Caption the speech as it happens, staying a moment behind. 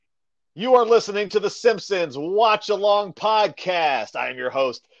You are listening to the Simpsons Watch Along podcast. I am your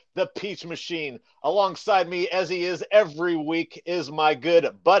host, the Peach Machine. Alongside me, as he is every week, is my good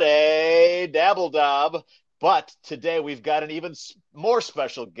buddy, Dabbledob. But today we've got an even more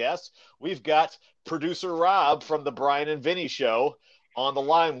special guest. We've got producer Rob from the Brian and Vinny Show on the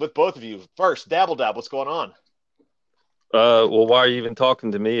line with both of you. First, Dabbledob, what's going on? Well, why are you even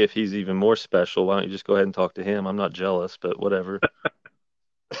talking to me if he's even more special? Why don't you just go ahead and talk to him? I'm not jealous, but whatever.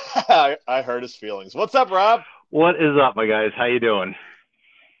 I hurt his feelings. What's up, Rob? What is up, my guys? How you doing?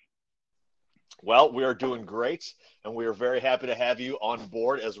 Well, we are doing great, and we are very happy to have you on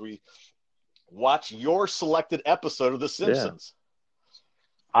board as we watch your selected episode of The Yeah. Simpsons.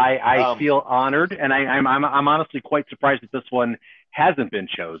 I feel honored, and I'm honestly quite surprised that this one hasn't been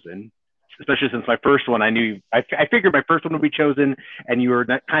chosen, especially since my first one I figured my first one would be chosen, and you were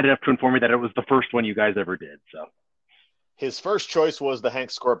kind enough to inform me that it was the first one you guys ever did. So His first choice was the Hank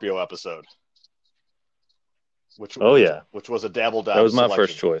Scorpio episode, Oh yeah, which was a Dabble that Dab was my selection.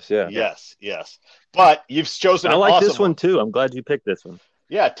 first choice. Yeah. Yes. But you've chosen I an like awesome this one too. I'm glad you picked this one.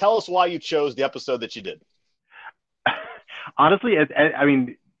 Yeah, tell us why you chose the episode that you did. honestly, I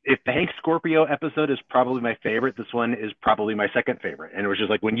mean, if the Hank Scorpio episode is probably my favorite, this one is probably my second favorite. And it was just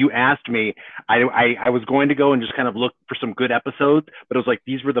like when you asked me, I was going to go and just kind of look for some good episodes, but it was like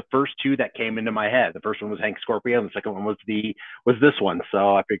these were the first two that came into my head. The first one was Hank Scorpio, and the second one was this one.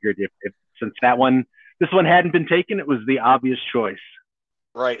 So I figured if since this one hadn't been taken, it was the obvious choice.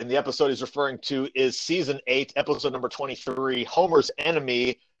 Right, and the episode he's referring to is season 8, episode number 23, Homer's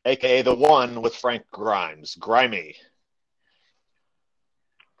Enemy, aka the one with Frank Grimes. Grimy.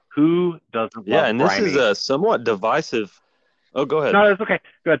 Who doesn't Yeah, love and this is Grimy? a somewhat divisive. Oh, go ahead. No, that's okay.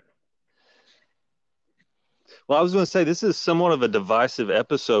 Good. Well, I was going to say this is somewhat of a divisive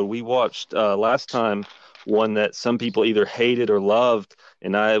episode. We watched last time one that some people either hated or loved,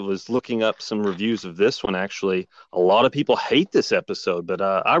 and I was looking up some reviews of this one. Actually, a lot of people hate this episode, but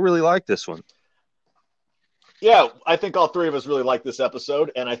I really like this one. Yeah, I think all three of us really like this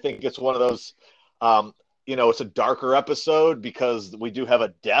episode, and I think it's one of those, it's a darker episode because we do have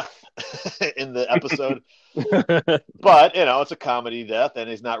a death in the episode, but it's a comedy death, and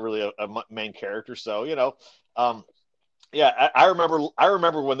he's not really a main character, so yeah, I remember. I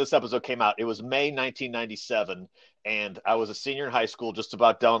remember when this episode came out. It was May 1997, and I was a senior in high school, just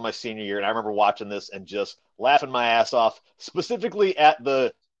about done with my senior year. And I remember watching this and just laughing my ass off, specifically at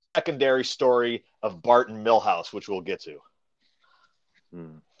the secondary story of Bart and Milhouse, which we'll get to.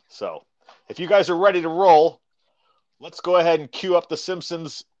 So, if you guys are ready to roll, let's go ahead and cue up The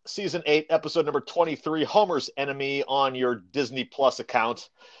Simpsons season 8, episode number 23, Homer's Enemy, on your Disney Plus account.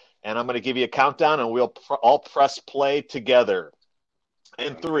 And I'm going to give you a countdown, and we'll all press play together.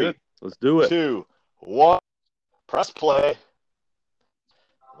 In 3, Let's do it. 2, 1, press play.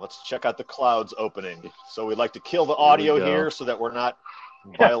 Let's check out the clouds opening. So we'd like to kill the audio here so that we're not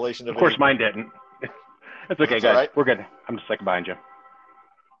in violation of. Of course, mine didn't. That's okay, That's guys. right. We're good. I'm just a second behind you.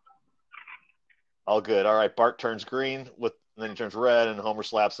 All good. All right. Bart turns green, and then he turns red, and Homer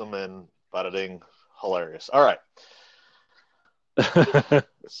slaps him, and bada ding, hilarious. All right.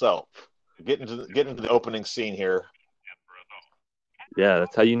 So, get into the opening scene here. Yeah,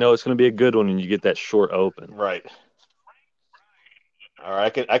 that's how you know it's going to be a good one when you get that short open. Right. All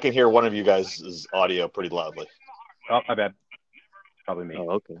right, I can hear one of you guys' audio pretty loudly. Oh, my bad. Probably me. Oh,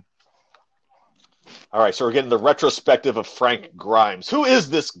 okay. All right, so we're getting the retrospective of Frank Grimes. Who is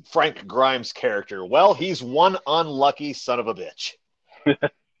this Frank Grimes character? Well, he's one unlucky son of a bitch.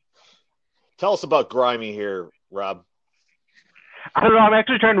 Tell us about Grimy here, Rob. I don't know. I'm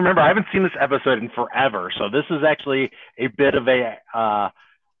actually trying to remember. I haven't seen this episode in forever, so this is actually a bit of a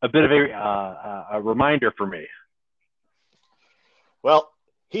reminder for me. Well,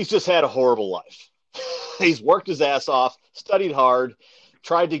 he's just had a horrible life. He's worked his ass off, studied hard,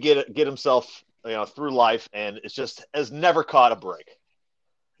 tried to get himself through life, and it's just has never caught a break.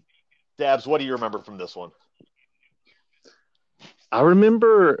 Dabs, what do you remember from this one? I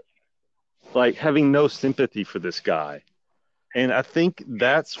remember having no sympathy for this guy. And I think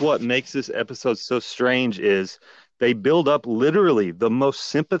that's what makes this episode so strange is they build up literally the most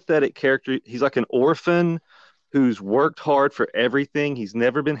sympathetic character. He's like an orphan who's worked hard for everything. He's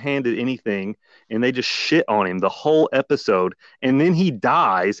never been handed anything, and they just shit on him the whole episode. And then he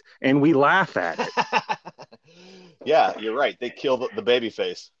dies, and we laugh at it. Yeah, you're right. They kill the baby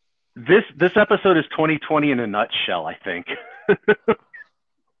face. This episode is 2020 in a nutshell, I think.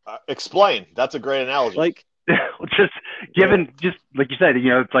 Explain. That's a great analogy. just like you said,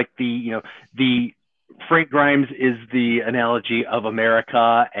 it's like the Frank Grimes is the analogy of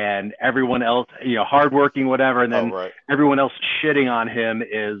America, and everyone else, hardworking, whatever, and then right. everyone else shitting on him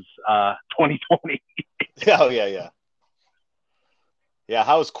is 2020. Oh yeah. Yeah,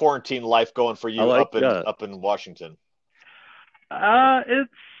 how's quarantine life going for you up in Washington?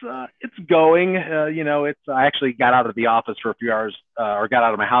 It's going. I actually got out of the office for a few hours, or got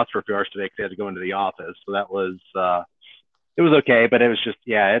out of my house for a few hours today because I had to go into the office. So that was it was okay, but it was just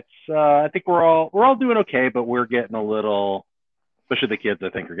I think we're all doing okay, but we're getting a little, especially the kids, I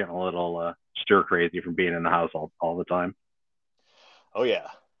think are getting a little stir crazy from being in the house all the time. Oh yeah,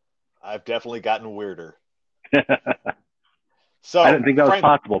 I've definitely gotten weirder. So I didn't think that was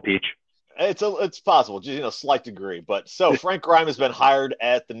possible, Peach. It's possible, just slight degree. But so Frank Grimes has been hired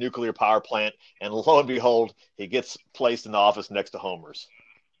at the nuclear power plant, and lo and behold, he gets placed in the office next to Homer's.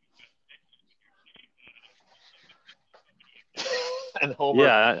 And Homer.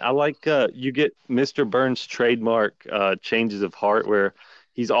 Yeah, I like you get Mr. Burns' trademark changes of heart where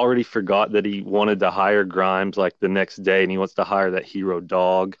he's already forgot that he wanted to hire Grimes like the next day, and he wants to hire that hero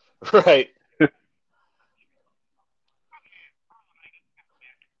dog. Right.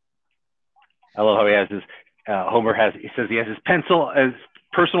 I love how he has his Homer says he has his pencil as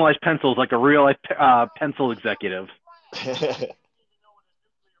personalized pencils like a real life pencil executive. I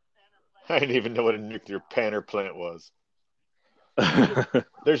didn't even know what a nuclear power plant was.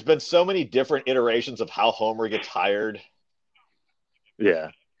 There's been so many different iterations of how Homer gets hired.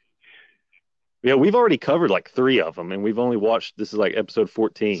 Yeah, we've already covered like 3 of them, and we've only watched. This is like episode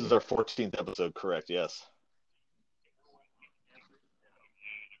 14. This is our 14th episode, correct? Yes.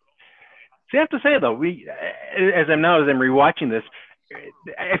 So I have to say though, as I'm rewatching this,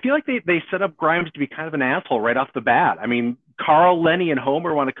 I feel like they set up Grimes to be kind of an asshole right off the bat. I mean, Carl, Lenny, and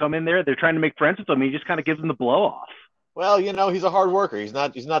Homer want to come in there. They're trying to make friends with him. He just kind of gives them the blow off. Well, he's a hard worker. He's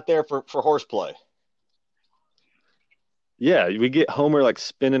not there for horseplay. Yeah, we get Homer like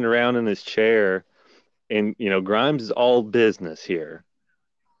spinning around in his chair, and Grimes is all business here.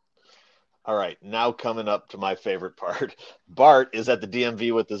 All right, now coming up to my favorite part. Bart is at the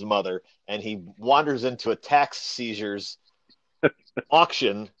DMV with his mother, and he wanders into a tax seizures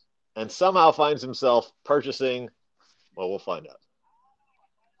auction and somehow finds himself purchasing, well, we'll find out.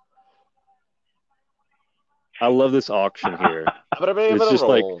 I love this auction here. It's just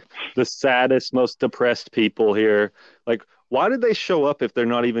like the saddest, most depressed people here. Like, why did they show up if they're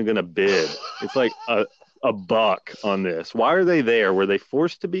not even going to bid? It's like a buck on this. Why are they there? Were they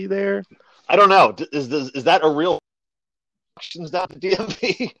forced to be there? I don't know. Is that a real auctions down at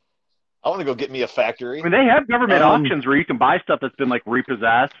DMV? I want to go get me a factory. I mean, they have government auctions where you can buy stuff that's been like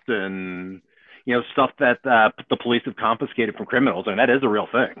repossessed and stuff that the police have confiscated from criminals, and that is a real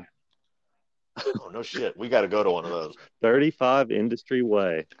thing. Oh no shit! We got to go to one of those. 35 Industry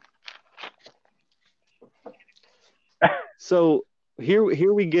Way. So here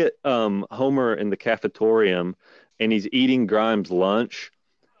we get Homer in the cafetorium, and he's eating Grimes' lunch,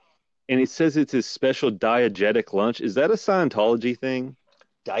 and it says it's his special diegetic lunch. Is that a Scientology thing?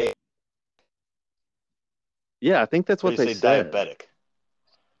 Yeah, I think that's what they said. Diabetic.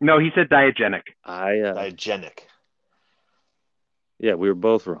 No, he said diagenic. Diagenic. Yeah, we were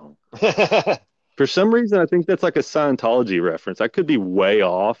both wrong. For some reason, I think that's like a Scientology reference. I could be way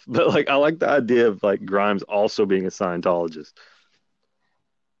off, but like I like the idea of like Grimes also being a Scientologist.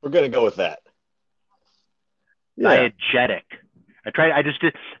 We're gonna go with that. Yeah. Diegetic. I just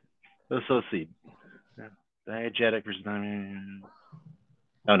did. Let's see. Diegetic versus.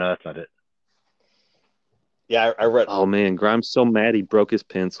 Oh no, that's not it. Yeah, I read. Oh man, Grimes so mad he broke his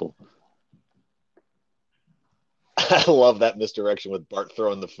pencil. I love that misdirection with Bart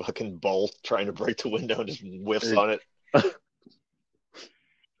throwing the fucking bowl, trying to break the window, and just whiffs on it.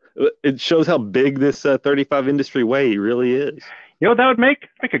 It shows how big this 35 Industry Way really is. That would make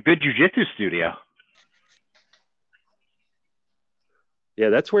a good jiu-jitsu studio. Yeah,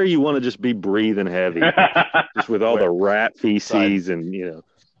 that's where you want to just be breathing heavy, just with all the rat feces and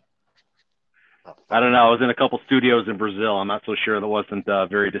I don't know. I was in a couple studios in Brazil. I'm not so sure that wasn't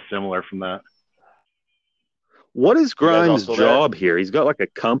very dissimilar from that. What is Grimes' job here? He's got like a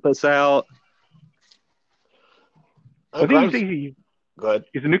compass out. I think he's a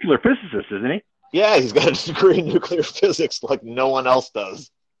nuclear physicist, isn't he? Yeah, he's got a degree in nuclear physics like no one else does.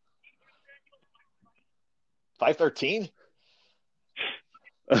 513?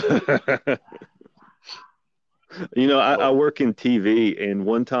 I work in TV, and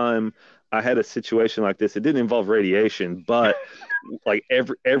one time I had a situation like this. It didn't involve radiation, but like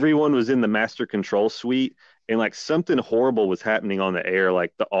everyone was in the master control suite, and like something horrible was happening on the air.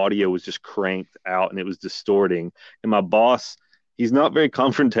 Like the audio was just cranked out and it was distorting. And my boss, he's not very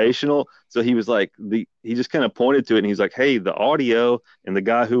confrontational. So he was like, he just kind of pointed to it and he's like, hey, the audio, and the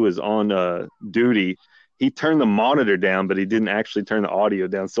guy who was on duty, he turned the monitor down, but he didn't actually turn the audio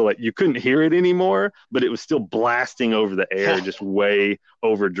down. So like you couldn't hear it anymore, but it was still blasting over the air, just way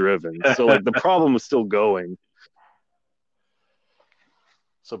overdriven. So like the problem was still going.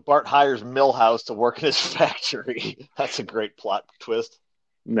 So Bart hires Milhouse to work in his factory. That's a great plot twist.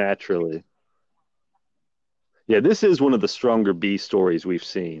 Naturally. Yeah, this is one of the stronger B stories we've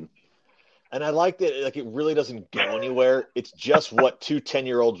seen. And I like that like it really doesn't go anywhere. It's just what 2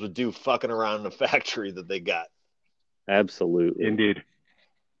 10-year-olds would do fucking around in a factory that they got. Absolutely. Indeed.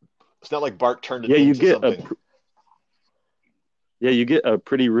 It's not like Bart turned it into something. You get a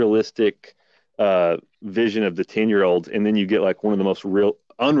pretty realistic vision of the 10-year-olds, and then you get like one of the most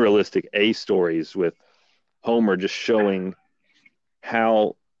unrealistic A stories with Homer just showing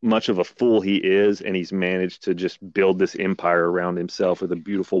how much of a fool he is, and he's managed to just build this empire around himself with a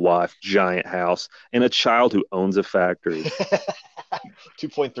beautiful wife, giant house, and a child who owns a factory.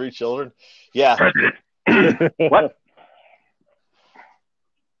 2.3 children. Yeah. What?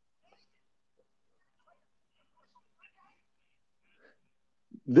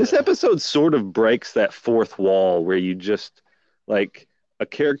 This episode sort of breaks that fourth wall where you just like a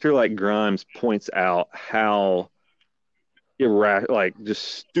character like Grimes points out how just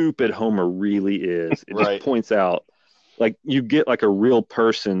stupid Homer really is. It Right. just points out like you get like a real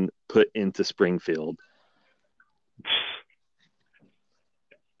person put into Springfield.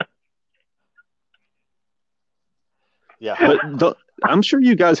 Yeah. But I'm sure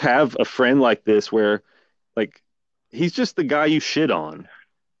you guys have a friend like this where like he's just the guy you shit on.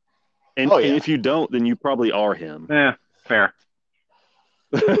 And, Oh, yeah. and if you don't, then you probably are him. Yeah, fair.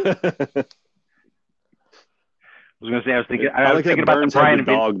 I was going to say, I was thinking about the Brian the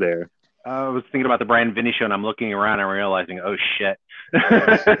dog there. I was thinking about the Brian Vinny show, and I'm looking around and realizing, oh shit.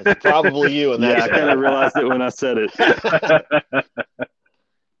 It's probably you. And I kind of realized it when I said it.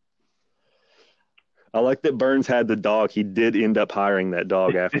 I like that Burns had the dog. He did end up hiring that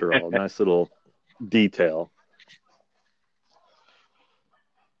dog after all. Nice little detail.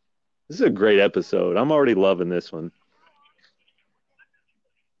 This is a great episode. I'm already loving this one.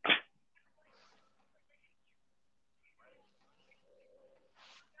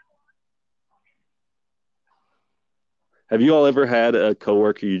 Have you all ever had a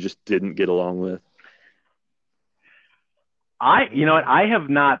coworker you just didn't get along with? You know what? I have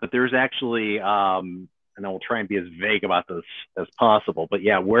not, but there's actually, and I will try and be as vague about this as possible. But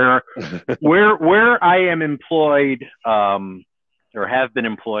yeah, where I am employed, or have been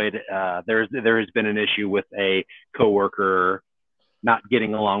employed, there has been an issue with a coworker not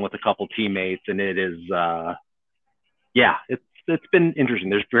getting along with a couple teammates, and it is, it's been interesting.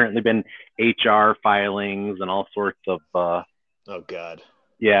 There's apparently been HR filings and all sorts of. Oh God.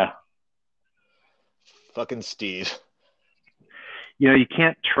 Yeah. Fucking Steve. You know, you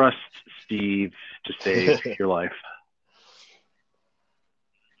can't trust Steve to save your life.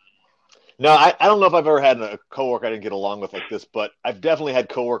 No, I don't know if I've ever had a coworker I didn't get along with like this, but I've definitely had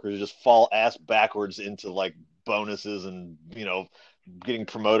coworkers who just fall ass backwards into like bonuses and, you know, getting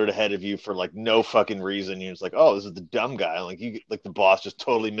promoted ahead of you for like no fucking reason. You're just like, oh, this is the dumb guy. Like the boss just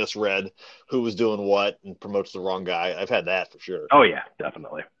totally misread who was doing what and promotes the wrong guy. I've had that for sure. Oh yeah,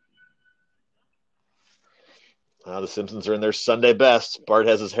 definitely. The Simpsons are in their Sunday best. Bart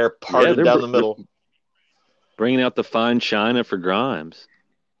has his hair parted down the middle. Bringing out the fine china for Grimes.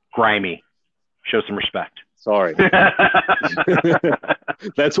 Grimy. Show some respect. Sorry.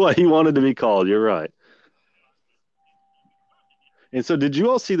 That's what he wanted to be called. You're right. And so did you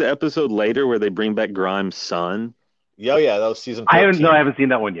all see the episode later where they bring back Grimes' son? Yeah, that was season 14. I haven't seen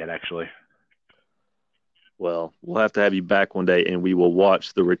that one yet, actually. Well, we'll have to have you back one day and we will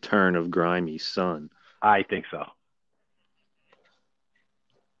watch the return of Grimey's son. I think so.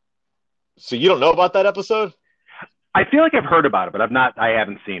 So you don't know about that episode? I feel like I've heard about it, but I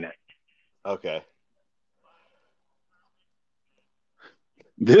haven't seen it. Okay.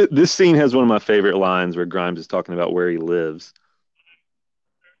 This scene has one of my favorite lines where Grimes is talking about where he lives.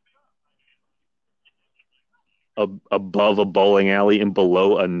 Above a bowling alley and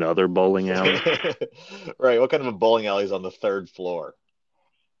below another bowling alley. Right. What kind of a bowling alley is on the 3rd floor?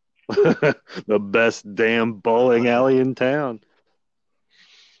 The best damn bowling alley in town.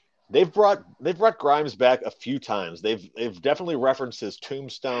 They've brought Grimes back a few times. They've definitely referenced his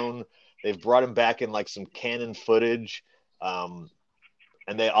tombstone. They've brought him back in like some canon footage. And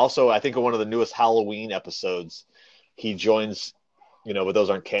they also, I think in one of the newest Halloween episodes, he joins, you know, but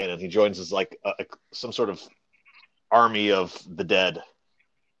those aren't canon. He joins as like some sort of army of the dead.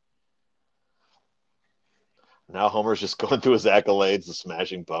 Now Homer's just going through his accolades, the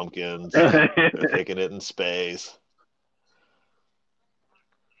Smashing Pumpkins, taking it in space.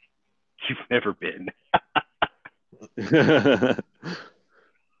 You've never been. He's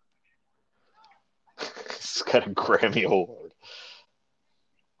got a Grammy Award.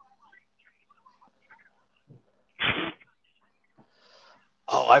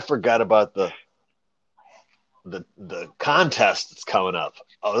 Oh, I forgot about the contest that's coming up.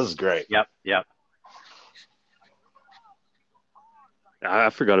 Oh, this is great. Yep.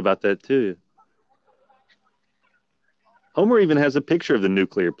 I forgot about that too. Homer even has a picture of the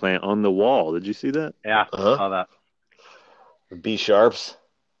nuclear plant on the wall. Did you see that? Yeah, I saw that. B Sharps.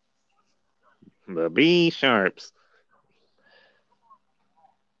 The B Sharps.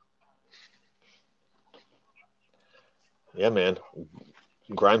 Yeah, man.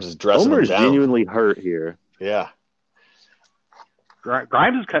 Grimes is dressing Homer him is down. genuinely hurt here. Yeah.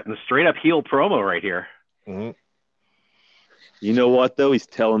 Grimes is cutting a straight up heel promo right here. Mm-hmm. You know what, though? He's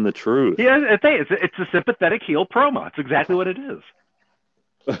telling the truth. Yeah, it's a sympathetic heel promo. It's exactly what it is.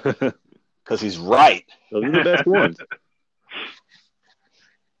 Because he's right. Those are the best ones.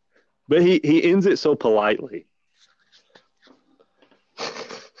 But he ends it so politely.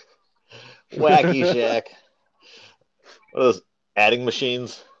 Wacky Shack. What are those adding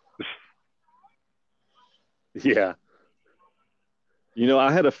machines? Yeah. You know,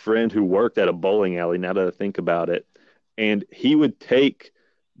 I had a friend who worked at a bowling alley, now that I think about it, and he would they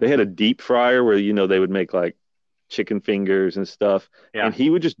had a deep fryer where, you know, they would make like chicken fingers and stuff, and he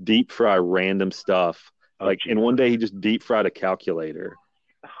would just deep fry random stuff. And one day he just deep fried a calculator.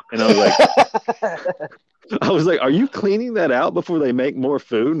 And I was like, are you cleaning that out before they make more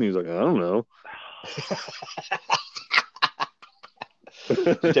food? And he was like, I don't know.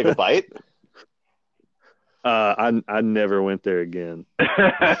 Did you take a bite? I never went there again.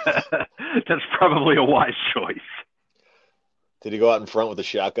 That's probably a wise choice. Did he go out in front with a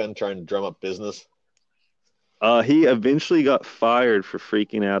shotgun trying to drum up business? He eventually got fired for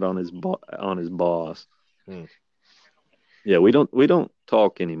freaking out on his boss. Yeah, we don't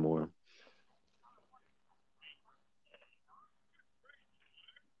talk anymore.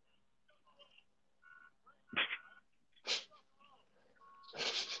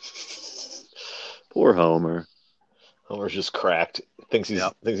 Poor Homer. Homer's just cracked. Thinks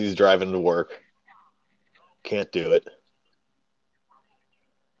he's driving to work. Can't do it.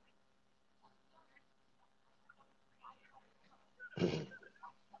 He's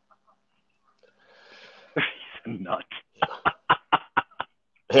nuts.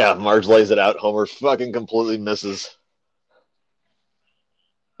 Yeah, Marge lays it out. Homer fucking completely misses.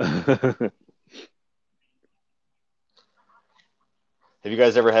 Have you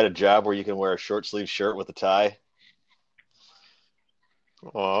guys ever had a job where you can wear a short sleeve shirt with a tie?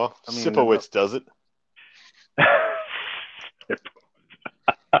 Oh, Sipowicz does it.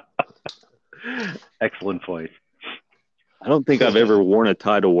 Excellent point. I don't think I've ever worn a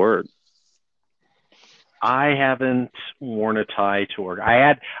tie to work. I haven't worn a tie to work.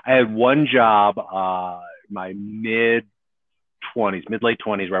 I had one job, my mid late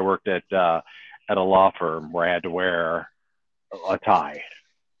 20s, where I worked at a law firm where I had to wear a tie,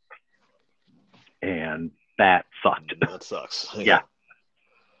 and that sucked. That sucks. Yeah.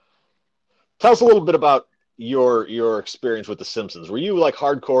 Tell us a little bit about your experience with The Simpsons. Were you like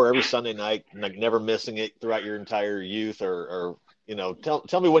hardcore every Sunday night, like never missing it throughout your entire youth, or you know,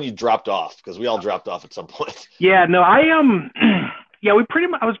 tell me when you dropped off, because we all dropped off at some point. Yeah, no, I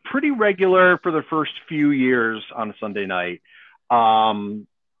I was pretty regular for the first few years on a Sunday night.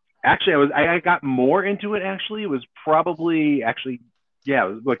 Actually, I got more into it. Actually, it was probably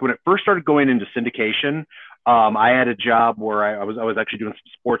like when it first started going into syndication. I had a job where I was actually doing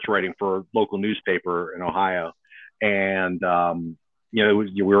some sports writing for a local newspaper in Ohio, and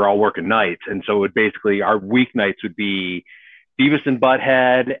we were all working nights, and so it would basically, our weeknights would be Beavis and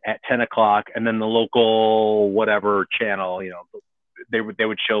Butthead at 10 o'clock, and then the local whatever channel, they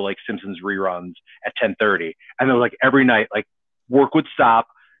would show like Simpsons reruns at 10:30, and then like every night, like work would stop,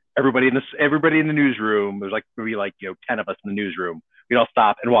 everybody in the newsroom, there's like maybe 10 of us in the newsroom, we'd all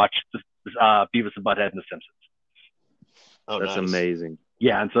stop and watch Beavis and Butthead and The Simpsons. Oh, that's nice. amazing.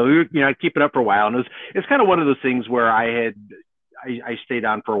 Yeah, and so I'd keep it up for a while, and it's kind of one of those things where I stayed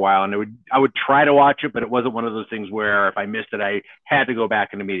on for a while, and I would try to watch it, but it wasn't one of those things where if I missed it, I had to go back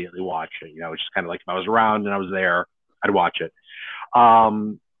and immediately watch it. It's just kind of like if I was around and I was there, I'd watch it.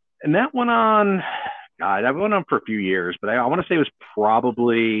 And that went on, for a few years, but I want to say it was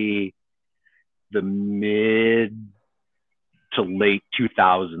probably the mid to late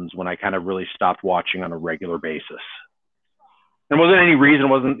 2000s when I kind of really stopped watching on a regular basis. There wasn't any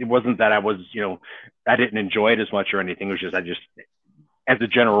reason. It wasn't that I was, I didn't enjoy it as much or anything. It was just, as a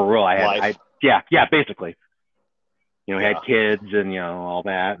general rule, yeah, basically, had kids and, all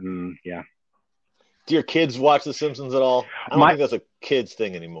that. And yeah. Do your kids watch The Simpsons at all? I don't think that's a kids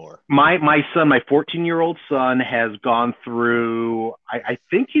thing anymore. My son, my 14-year-old son, has gone through. I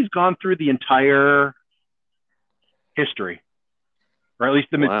think he's gone through the entire history, or at least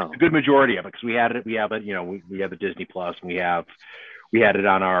the good majority of it. Because we had it. We have it. We have the Disney Plus. And we had it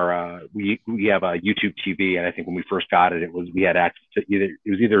on our. We have a YouTube TV, and I think when we first got it, we had access to it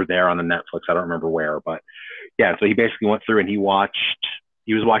was either there on the Netflix. I don't remember where, but yeah. So he basically went through and he was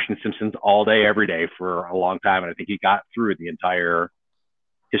watching The Simpsons all day, every day for a long time. And I think he got through the entire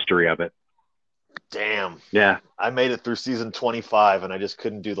history of it. Damn. Yeah. I made it through season 25 and I just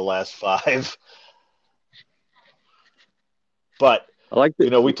couldn't do the last 5. But, I like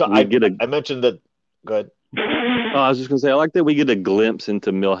that. I mentioned that. Go ahead. Oh, I was just going to say, I like that we get a glimpse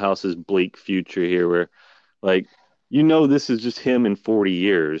into Milhouse's bleak future here where, this is just him in 40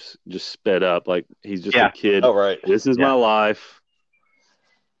 years, just sped up. Like, he's just a kid. Oh, right. This is my life.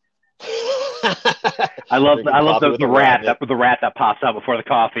 I love the rat that pops out before the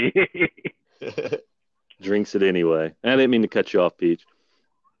coffee. Drinks it anyway. I didn't mean to cut you off, Peach.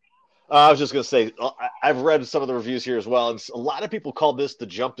 I was just going to say, I've read some of the reviews here as well, and a lot of people call this the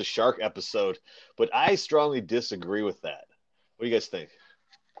Jump the Shark episode, but I strongly disagree with that. What do you guys think?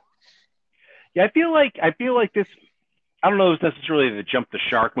 Yeah, I feel like this. I don't know if it's necessarily the jump the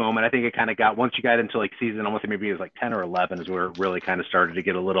shark moment. I think it kind of got, once you got into season, I want to say maybe it was 10 or 11 is where it really kind of started to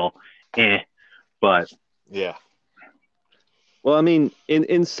get a little but yeah. Well, I mean,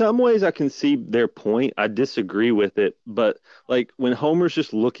 in some ways I can see their point. I disagree with it, but when Homer's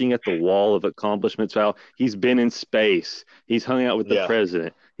just looking at the wall of accomplishments, how he's been in space, he's hung out with the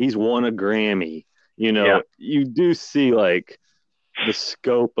president, he's won a Grammy, you do see the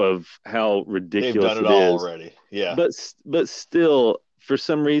scope of how ridiculous They've done it all already. Yeah. But still, for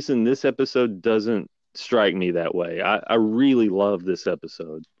some reason, this episode doesn't strike me that way. I really love this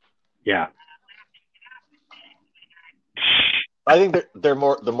episode. Yeah. I think they're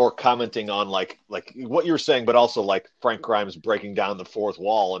more commenting on like what you were saying, but also Frank Grimes breaking down the fourth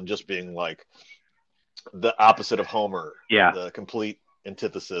wall and just being the opposite of Homer. Yeah. The complete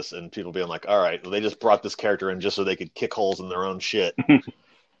antithesis, and people being all right, well, they just brought this character in just so they could kick holes in their own shit.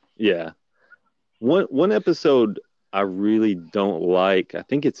 Yeah. One episode I really don't like, I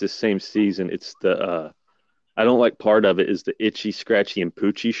think it's the same season, it's the I don't like part of it is the Itchy, Scratchy, and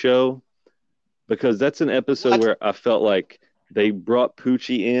Poochie show, because that's an episode where I felt like they brought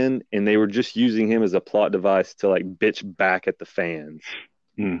Poochie in and they were just using him as a plot device to bitch back at the fans.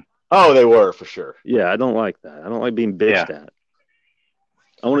 Oh, they were, for sure. Yeah, I don't like that. I don't like being bitched at.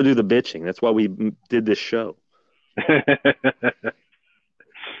 I want to do the bitching. That's why we did this show.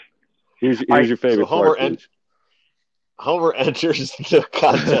 Here's your favorite part. Homer enters the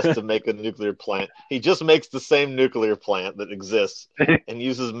contest to make a nuclear plant. He just makes the same nuclear plant that exists and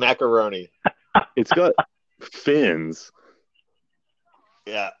uses macaroni. It's got fins.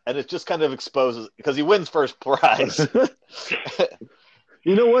 Yeah, and it just kind of exposes, because he wins first prize.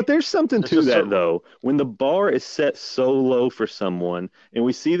 You know what? There's something to that, though. When the bar is set so low for someone, and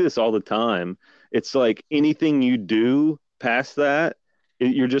we see this all the time, it's anything you do past that,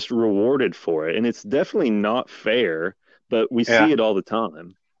 you're just rewarded for it. And it's definitely not fair, but we see it all the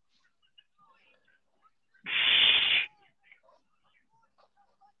time.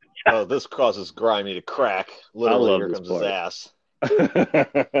 Oh, this causes Grimy to crack. Literally, here comes his ass.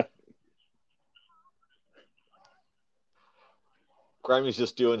 Grimy's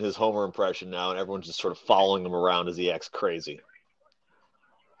just doing his Homer impression now, and everyone's just sort of following him around as he acts crazy.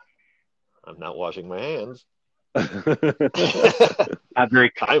 I'm not washing my hands. Not very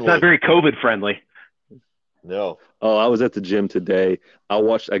COVID friendly. No. Oh, I was at the gym today. I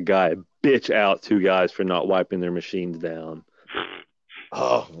watched a guy bitch out 2 guys for not wiping their machines down.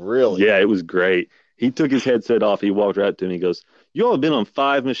 Oh, really? Yeah, it was great. He took his headset off. He walked right to me. He goes, "You all have been on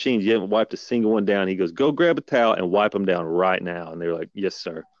 5 machines. You haven't wiped a single one down." He goes, "Go grab a towel and wipe them down right now." And they were like, "Yes,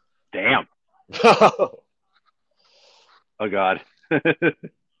 sir." Damn. Oh, God.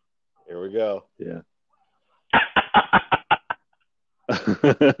 Here we go. Yeah.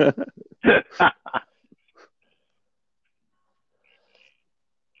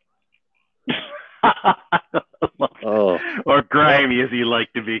 Oh. Or Grimy, as he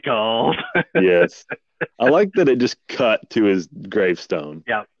liked to be called. Yes. I like that it just cut to his gravestone.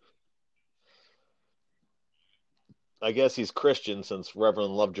 Yeah. I guess he's Christian since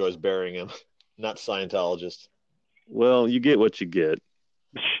Reverend Lovejoy's burying him, not Scientologist. Well, you get what you get.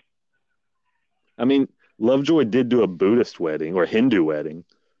 I mean, Lovejoy did do a Buddhist wedding or Hindu wedding.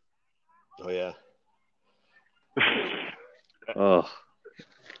 Oh yeah. Oh.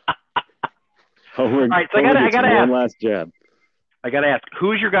 Homer, All right, so I Homer gotta gets ask. one last jab. I gotta ask,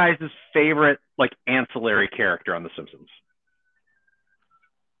 who's your guys' favorite like ancillary character on The Simpsons?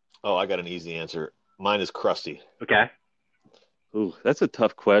 Oh, I got an easy answer. Mine is Krusty. Okay. Ooh, that's a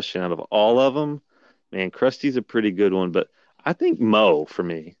tough question. Out of all of them, man, Krusty's a pretty good one, but I think Mo for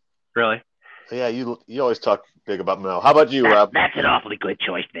me. Really? Yeah, you always talk big about Mel. How about you, Rob? That's an awfully good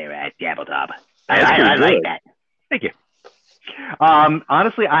choice there, Dabbletop. That's pretty I like good. that. Thank you.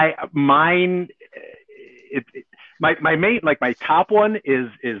 Honestly, my main, like my top one is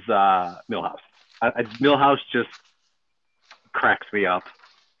Milhouse. Milhouse just cracks me up.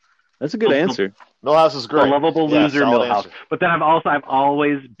 That's a good answer. Milhouse is great. The lovable Yeah, loser solid Milhouse. answer. But then I've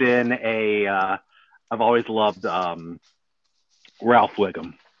always been I've always loved Ralph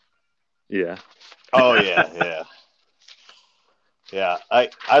Wiggum. Yeah. Oh yeah.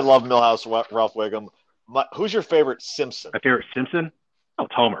 I love Milhouse, Ralph Wiggum. Who's your favorite Simpson? My favorite Simpson? Oh,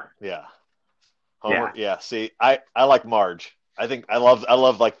 it's Homer. Yeah, Homer. Yeah. See, I like Marge. I think I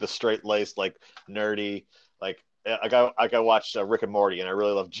love like the straight laced, like nerdy, like I watched Rick and Morty, and I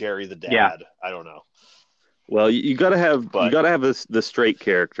really love Jerry the dad. Yeah. I don't know. Well, you gotta have the straight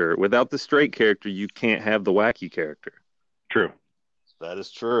character. Without the straight character, you can't have the wacky character. True. That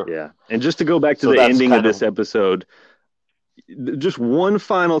is true. Yeah. And just to go back to So the that's ending of kind this episode, just one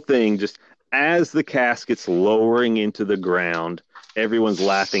final thing, just as the casket's lowering into the ground, everyone's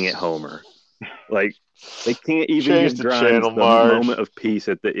laughing at Homer. Like they can't even Change give the Grimes channel, the Marge. moment of peace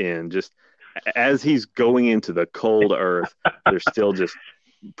at the end. Just as he's going into the cold earth, they're still just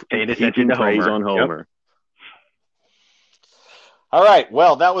Paying attention heaping to praise Homer. on Homer. All right.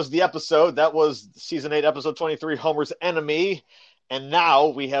 Well, that was the episode. That was season 8, episode 23, Homer's Enemy. And now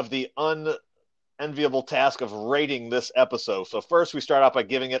we have the unenviable task of rating this episode. So first, we start out by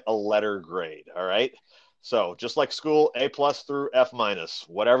giving it a letter grade. All right. So just like school, A+ through F-,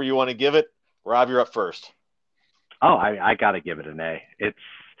 whatever you want to give it. Rob, you're up first. Oh, I got to give it an A. It's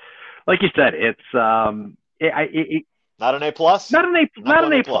like you said. It's Not an A+? not an A. Not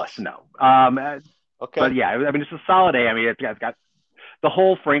an A+. No. Okay. But yeah, I mean, it's a solid A. I mean, it's got the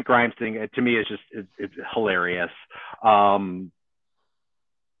whole Frank Grimes thing. To me, is just it's hilarious.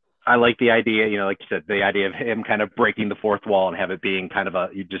 I like the idea, like you said, the idea of him kind of breaking the fourth wall and have it being kind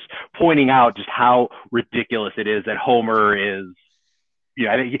of you just pointing out just how ridiculous it is that Homer is.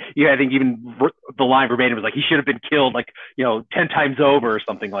 I think even the line verbatim was like he should have been killed 10 times over or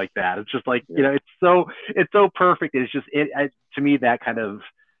something like that. It's just like it's so perfect. It's just to me that kind of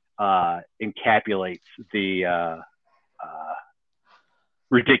encapsulates the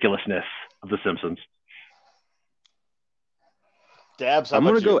ridiculousness of The Simpsons. Dabs, I'm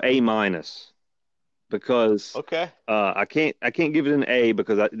going to go A- because okay. I can't give it an A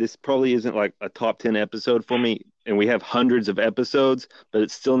because this probably isn't like a top 10 episode for me, and we have hundreds of episodes, but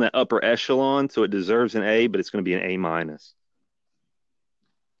it's still in that upper echelon, so it deserves an A, but it's going to be an A-.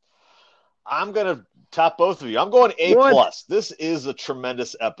 I'm going to top both of you. I'm going A+. What? This is a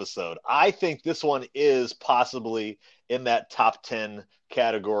tremendous episode. I think this one is possibly in that top 10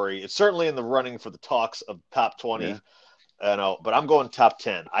 category. It's certainly in the running for the talks of top 20. Yeah. I know, but I'm going top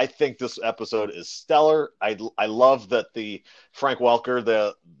 10. I think this episode is stellar. I love that the Frank Welker,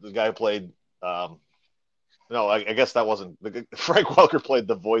 the guy who played I guess that wasn't Frank Welker played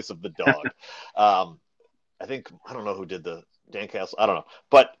the voice of the dog. I don't know who did the Dan Castle. I don't know,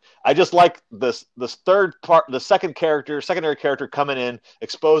 but I just like this third part, the secondary character coming in,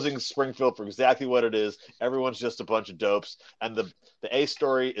 exposing Springfield for exactly what it is. Everyone's just a bunch of dopes, and the A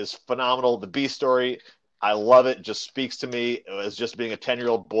story is phenomenal. The B story, I love it. It just speaks to me as just being a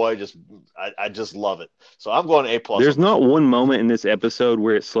 10-year-old boy. I just love it. So I'm going A+. There's not one moment in this episode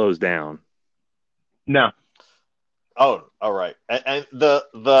where it slows down. No. Oh, all right. And the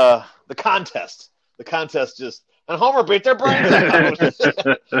contest just, and Homer beat their brains out.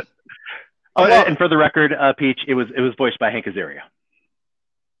 And for the record, Peach, it was voiced by Hank Azaria.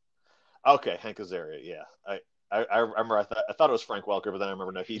 Okay, Hank Azaria. Yeah, I remember. I thought it was Frank Welker, but then I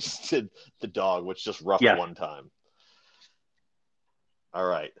remember no, he just did the dog, which just rough one time. All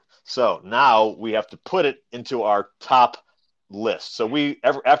right, so now we have to put it into our top list. So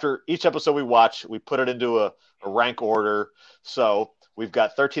after each episode we watch, we put it into a rank order. So we've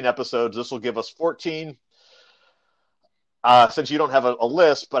got 13 episodes. This will give us 14. Since you don't have a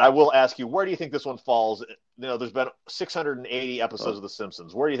list, but I will ask you, where do you think this one falls? There's been 680 episodes of The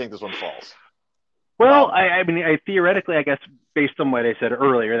Simpsons. Where do you think this one falls? Well, I mean, theoretically, I guess based on what I said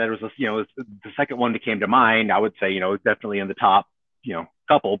earlier, that it was the second one that came to mind. I would say, definitely in the top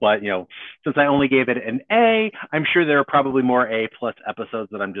couple, but since I only gave it an A, I'm sure there are probably more A+ episodes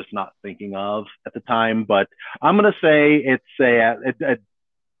that I'm just not thinking of at the time. But I'm gonna say it's a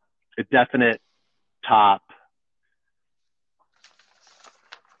definite top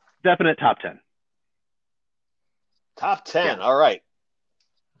 10. Top 10. Yeah. All right.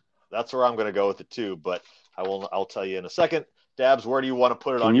 That's where I'm going to go with it too, but I'll tell you in a second. Dabs, where do you want to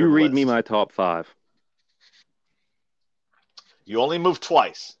put it on your list? Can you read me my top 5? You only move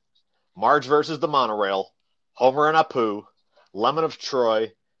twice. Marge versus the Monorail, Homer and Apu, Lemon of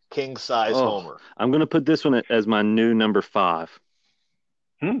Troy, King Size Homer. I'm going to put this one as my new number 5.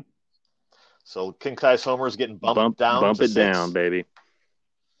 So King Size Homer is getting bumped down. Bump to it 6. down, baby.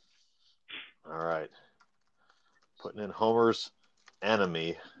 All right. Putting in Homer's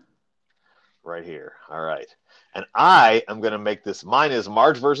enemy right here. All right. And I am going to make this. Mine is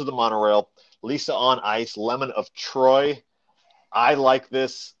Marge versus the Monorail, Lisa on Ice, Lemon of Troy. I like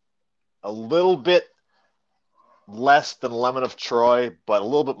this a little bit less than Lemon of Troy, but a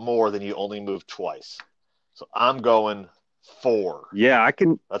little bit more than You Only Move Twice. So I'm going 4. Yeah, I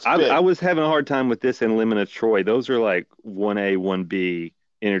can. That's big. I was having a hard time with this and Lemon of Troy. Those are like 1A, 1B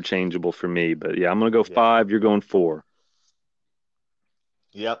interchangeable for me. But yeah, I'm going to go 5. You're going 4.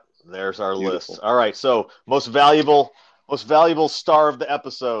 Yep. There's our Beautiful. list. All right. So most valuable star of the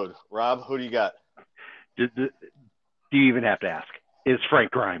episode. Rob, who do you got? Do you even have to ask? It's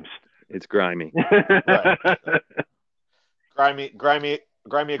Frank Grimes. It's grimy. Right. Grimy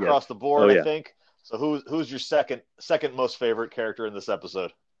across the board, I think. So who's your second most favorite character in this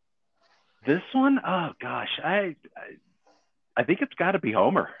episode? This one? Oh gosh, I think it's got to be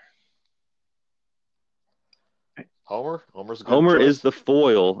Homer. Homer's a good Homer choice. is the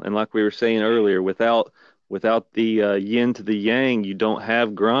foil, and like we were saying earlier, without the yin to the yang, you don't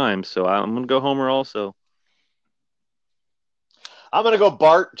have Grimes. So I'm going to go Homer also. I'm going to go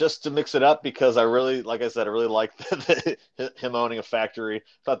Bart just to mix it up because I really like him owning a factory.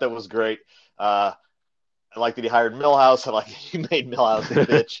 Thought that was great. I like that he hired Milhouse. I like that he made Milhouse a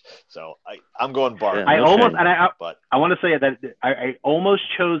bitch. So I'm going Bart. Yeah, I want to say that I almost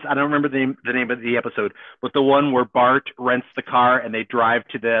chose. I don't remember the name of the episode, but the one where Bart rents the car and they drive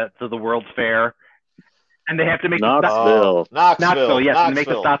to the World's Fair, and they have to make Knoxville. Knoxville. Yes, and they make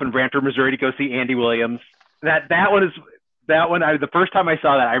a stop in Branford, Missouri to go see Andy Williams. That one is. That one, the first time I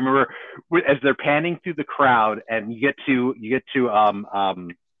saw that, I remember as they're panning through the crowd, and you get to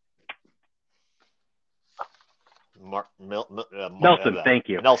Nelson. Thank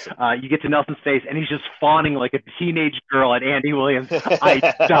you. Nelson. You get to Nelson's face, and he's just fawning like a teenage girl at Andy Williams. I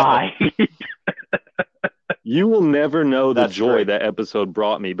died. You will never know the That's joy great. that episode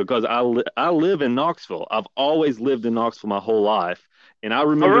brought me because I live in Knoxville. I've always lived in Knoxville my whole life, and I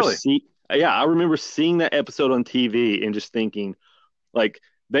remember I remember seeing that episode on TV and just thinking, like,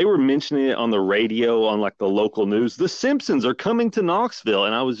 they were mentioning it on the radio on like the local news. The Simpsons are coming to Knoxville,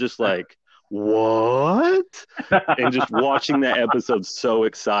 and I was just like, what? And just watching that episode, so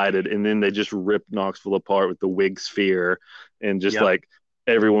excited. And then they just ripped Knoxville apart with the wig sphere and just like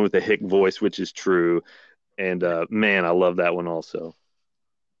everyone with a hick voice, which is true. And man, I love that one also.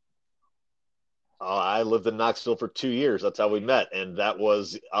 I lived in Knoxville for 2 years. That's how we met. And that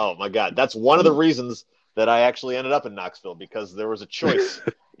was, oh my God, that's one of the reasons that I actually ended up in Knoxville, because there was a choice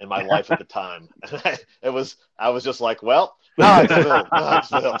in my life at the time. I was just like, well,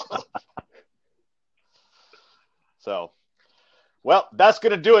 Knoxville. So, well, that's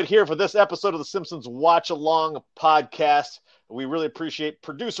going to do it here for this episode of the Simpsons Watch Along podcast. We really appreciate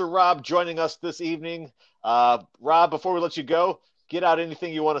producer Rob joining us this evening. Rob, before we let you go, get out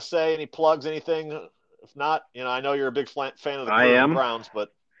anything you want to say, any plugs, anything. If not, I know you're a big fan of the Cleveland Browns, but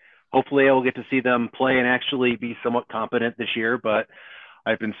hopefully I will get to see them play and actually be somewhat competent this year. But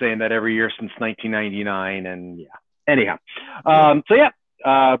I've been saying that every year since 1999, and anyhow.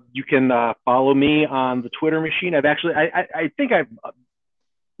 You can follow me on the Twitter machine. I think I've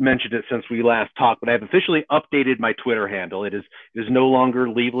mentioned it since we last talked, but I've officially updated my Twitter handle. It is no longer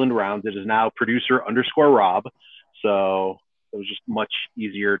Leveland Rounds. It is now producer_Rob. So it was just much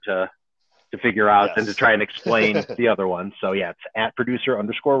easier to figure out than to try and explain the other one. So it's at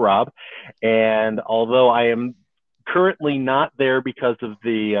producer_Rob. And although I am currently not there because of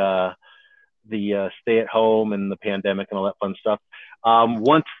the stay at home and the pandemic and all that fun stuff,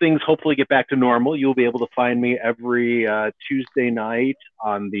 once things hopefully get back to normal, you'll be able to find me every Tuesday night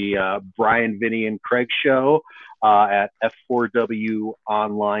on the Brian, Vinny, and Craig show at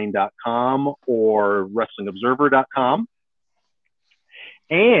f4wonline.com or wrestlingobserver.com.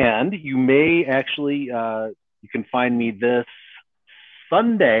 And you may actually, you can find me this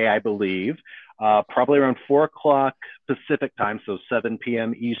Sunday, I believe, probably around 4 o'clock Pacific time, so 7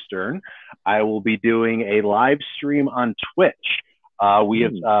 p.m. Eastern, I will be doing a live stream on Twitch. We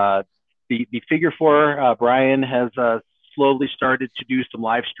have the Figure Four. Brian has slowly started to do some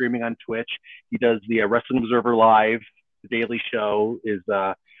live streaming on Twitch. He does the Wrestling Observer Live. The Daily Show is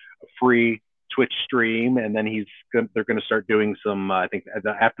a free Twitch stream, and then they're going to start doing some, I think,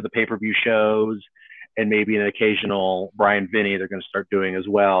 after the pay-per-view shows, and maybe an occasional Brian Vinny they're going to start doing as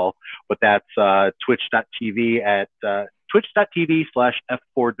well. But that's twitch.tv at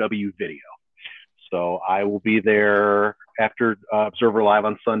twitch.tv/F4W video. So I will be there after Observer Live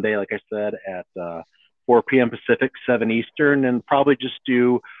on Sunday, like I said, at 4 p.m. Pacific, 7 Eastern, and probably just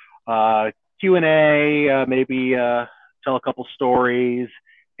do Q&A, maybe tell a couple stories,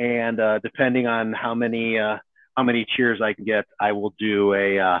 and depending on how many cheers I can get, I will do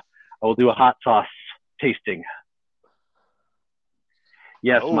a hot sauce tasting.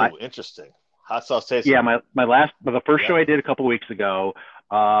 Yes, interesting. Hot sauce tasting. Yeah, the first show I did a couple weeks ago.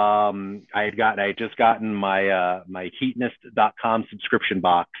 I had just gotten my heatness.com subscription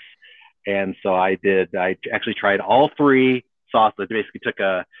box, and so I actually tried all 3 sauces. I basically took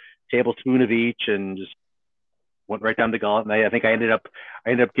a tablespoon of each and just went right down the gullet. And I think I ended up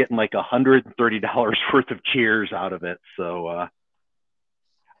getting like $130 worth of cheers out of it. So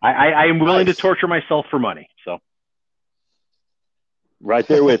I am willing to torture myself for money. So right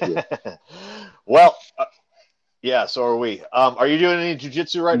there with you. Well. Yeah, so are we. Are you doing any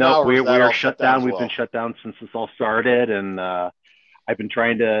jiu-jitsu right now? No, we are shut down. We've been shut down since this all started, and I've been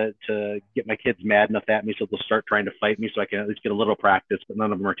trying to get my kids mad enough at me so they'll start trying to fight me so I can at least get a little practice, but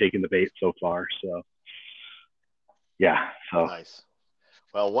none of them are taking the bait so far. So, yeah. So nice.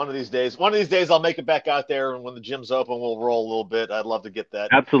 Well, one of these days I'll make it back out there, and when the gym's open, we'll roll a little bit. I'd love to get that.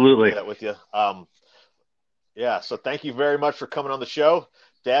 Absolutely. Get that with you. Yeah, so thank you very much for coming on the show.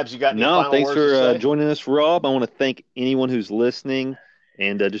 Dabs, you got any final thanks words to for say? joining us, Rob. I want to thank anyone who's listening,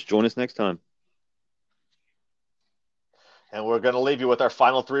 and just join us next time. And we're going to leave you with our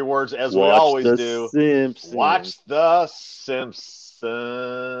final 3 words, as we always do. Simpsons. Watch The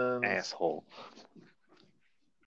Simpsons. Asshole.